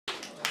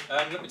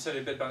Let me tell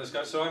you a bit about this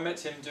guy. So I met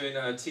him doing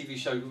a TV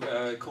show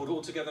called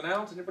All Together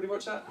Now. Did anybody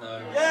watch that?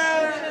 No.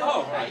 Yeah!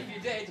 Oh, right. If you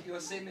did, you'll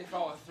have seen me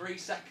for 3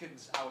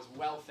 seconds. I was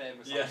well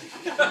famous. Yeah.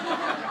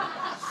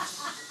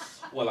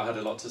 Well, I had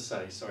a lot to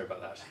say. Sorry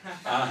about that.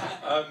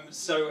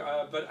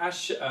 But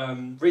Ash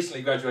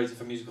recently graduated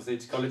from Musical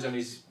Theatre College, and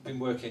he's been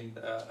working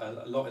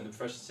a lot in the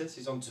profession since.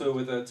 He's on tour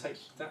with a Take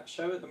That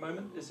show at the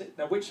moment. Is it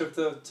now? Which of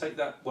the Take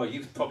That? Well,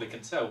 you probably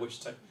can tell which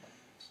Take.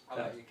 I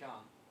bet you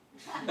can't.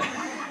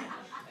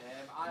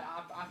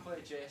 I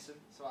play Jason,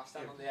 so I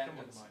stand on the end.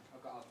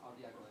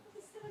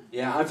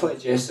 Yeah, I play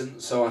Jason,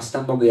 so I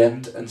stand on the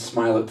end and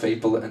smile at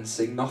people and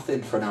sing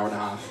nothing for an hour and a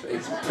half.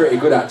 It's pretty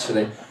good,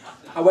 actually.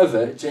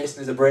 However,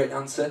 Jason is a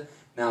breakdancer.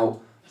 Now,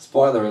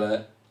 spoiler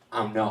alert,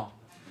 I'm not.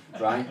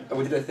 Right? And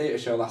we did a theatre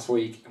show last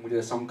week, and we did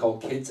a song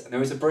called Kids, and there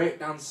was a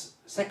breakdance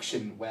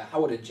section where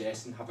Howard and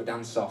Jason have a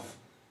dance-off,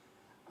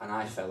 and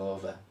I fell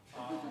over.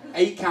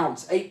 8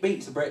 counts, 8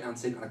 beats of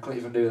breakdancing, and I couldn't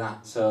even do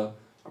that, so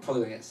I'm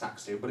probably going to get sacked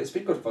soon, but it's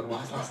been good fun while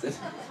it's lasted.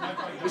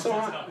 It's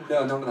alright.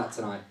 No, none of that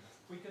tonight.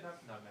 We could have...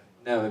 No, maybe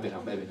not. No, maybe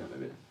not, maybe not,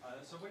 maybe not.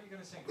 So what are you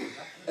going to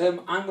sing?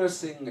 I'm going to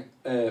sing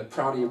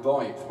Proud of Your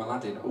Boy from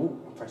Alladin. Ooh,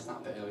 I pressed that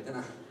a bit early,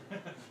 didn't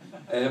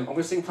I? I'm going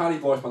to sing Proud of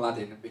Your Boy from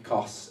Alladin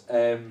because,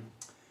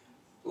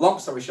 long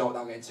story short,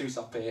 without getting too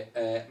soppy,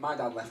 my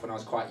dad left when I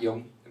was quite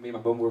young, and me and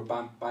my mum were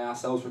by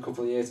ourselves for a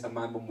couple of years, and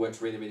my mum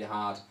worked really, really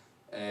hard,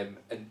 and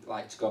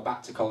like to go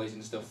back to college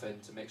and stuff,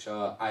 and to make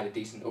sure I had a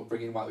decent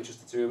upbringing while it was just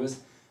the 2 of us.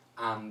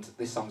 And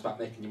this song's about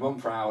making your mum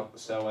proud,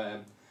 so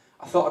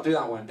I thought I'd do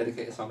that one and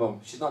dedicate it to my mum.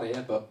 She's not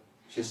here, but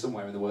she's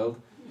somewhere in the world.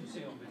 You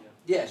sing on video?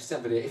 Yeah, she's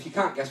on video. If you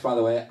can't guess, by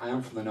the way, I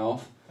am from the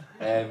north.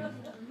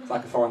 It's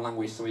like a foreign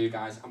language, some of you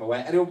guys, I'm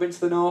aware. Anyone been to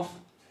the north?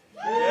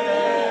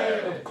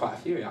 Yeah. Oh, quite a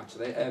few,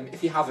 actually.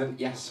 If you haven't,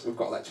 yes, we've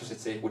got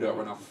electricity, we don't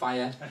run off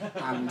fire,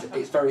 and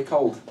it's very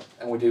cold,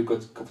 and we do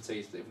good cup of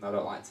teas, even though I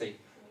don't like tea.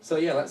 So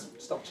yeah, let's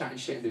stop chatting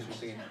shit and do some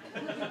singing.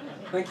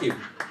 Thank you.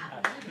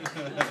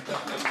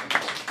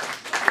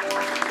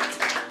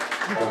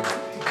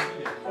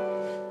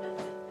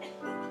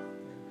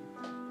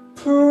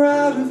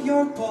 Proud of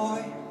your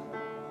boy,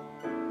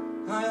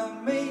 I'll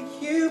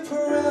make you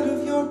proud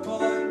of your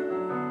boy.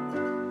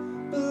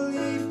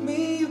 Believe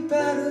me,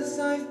 bad as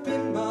I've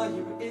been while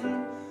you're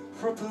in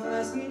for a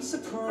pleasant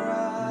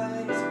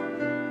surprise.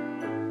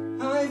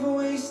 I've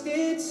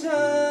wasted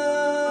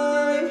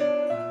time,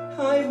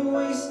 I've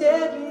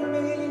wasted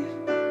me.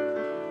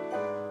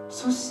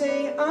 So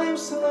say I'm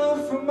slow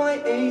for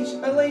my age,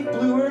 a late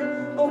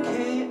bloomer,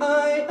 okay,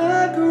 I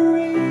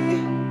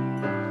agree.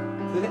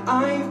 That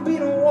I've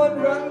been one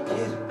rotten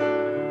kid,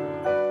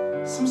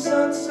 some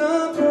sun,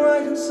 some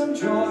pride and some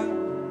joy.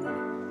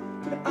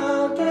 But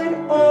I'll get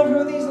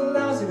over these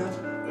lousy up,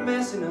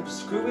 messing up,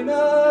 screwing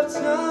up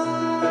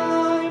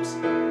times.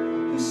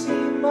 You see,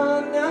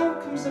 ma, now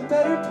comes the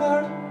better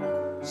part.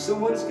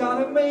 Someone's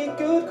gotta make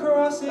good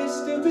cross his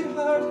stupid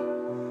heart.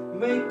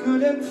 Make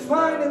good and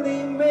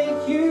finally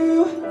make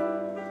you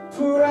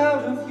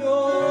proud of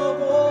your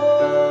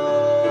boy.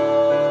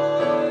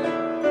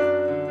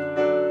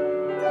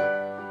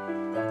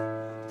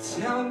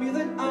 Tell me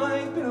that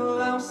I've been a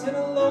louse and a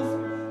loaf.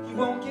 You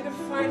won't get a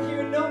fight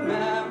here, no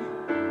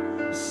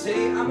ma'am.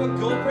 Say I'm a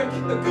gold brick,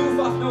 a goof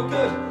off, no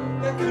good.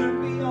 That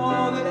couldn't be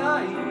all that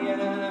I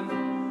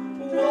am.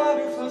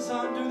 Water flows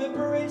under the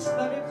bridge,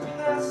 let it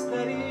pass,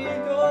 let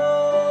it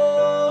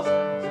go.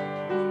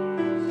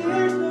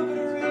 There's no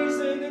good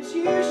reason that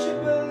you should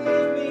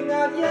believe me,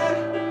 not yet.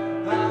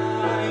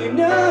 I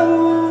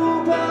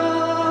know,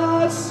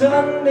 but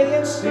someday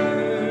and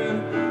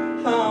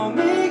soon I'll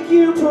make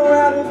you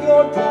proud of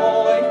your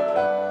boy.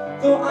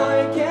 Though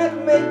I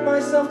can't make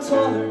myself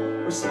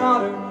taller or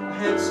smarter,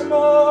 handsome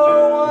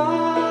or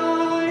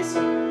wise,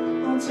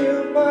 I'll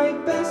do my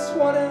best,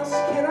 what else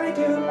can I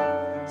do?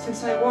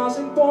 Since I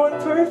wasn't born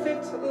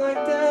perfect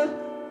like Dad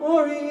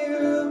or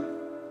you.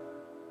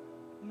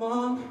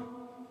 Mom,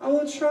 I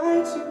will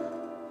try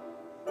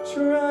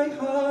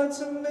hard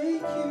to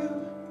make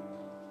you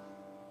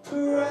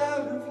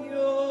proud of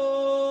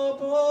your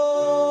boy.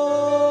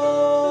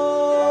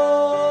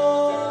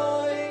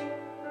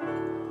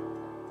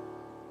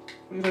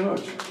 Thank you very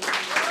much.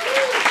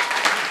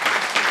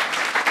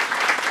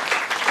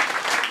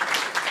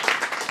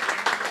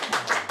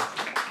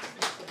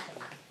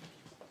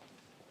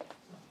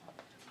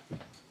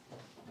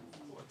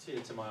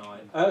 Tear to my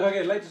eye.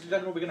 Okay, ladies and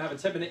gentlemen, we're going to have a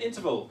 10-minute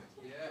interval.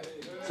 Yeah.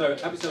 So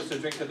have yourselves to a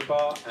drink at the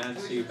bar and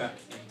see you back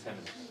in 10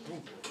 minutes.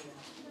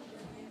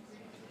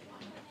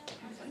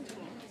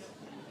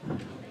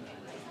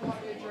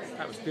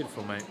 That was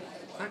beautiful, mate.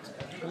 Thanks.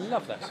 I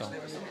love that song.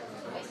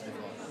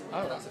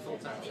 Oh, that's a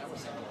full-time shower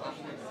song.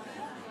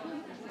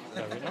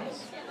 Very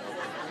nice.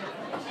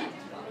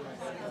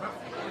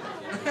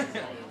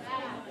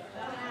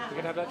 We're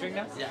going to have that drink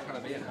now? Yeah, kind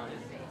of beer, can't you?